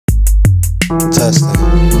Testing.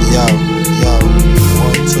 Yo, yo.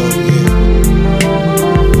 1, 2, yeah.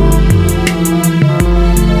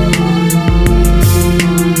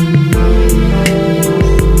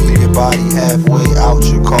 Leave your body halfway out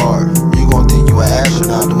your car. You gon' think you an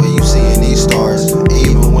astronaut the way you seeing these stars.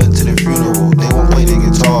 Even went to the funeral, they won't play the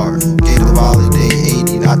guitar. Gave the holiday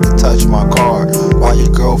 80 not to touch my car. While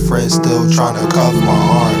your girlfriend still tryna cuff my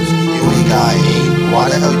arms. You ain't got aim, why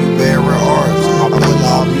the hell you bearing arms? I play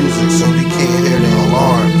loud music so they can't hear the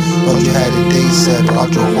alarm. But you had a day set, but I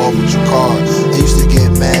drove off with your car. I used to get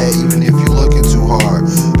mad even if you looking too hard.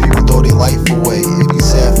 People throw their life away, it be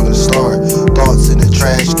sad from the start. Thoughts in the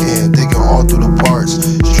trash can, digging all through the parts.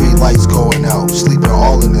 Street lights going out, sleeping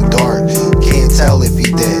all in the dark. Can't tell if he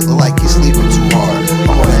dead, look like he's sleeping too hard.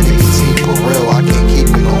 I'm on that nicotine for real, I can't keep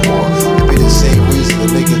it no more. It be the same reason the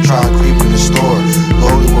nigga try to creep in the store.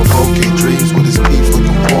 Loaded with broken dreams with his peeps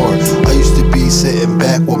looking poor. I used to be sitting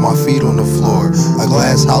back with my feet on the floor. A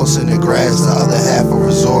glass house in the grass, the other half a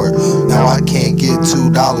resort. Now I can't get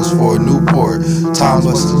 $2 for a Newport. Times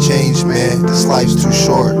must have changed, man, this life's too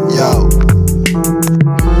short, yo.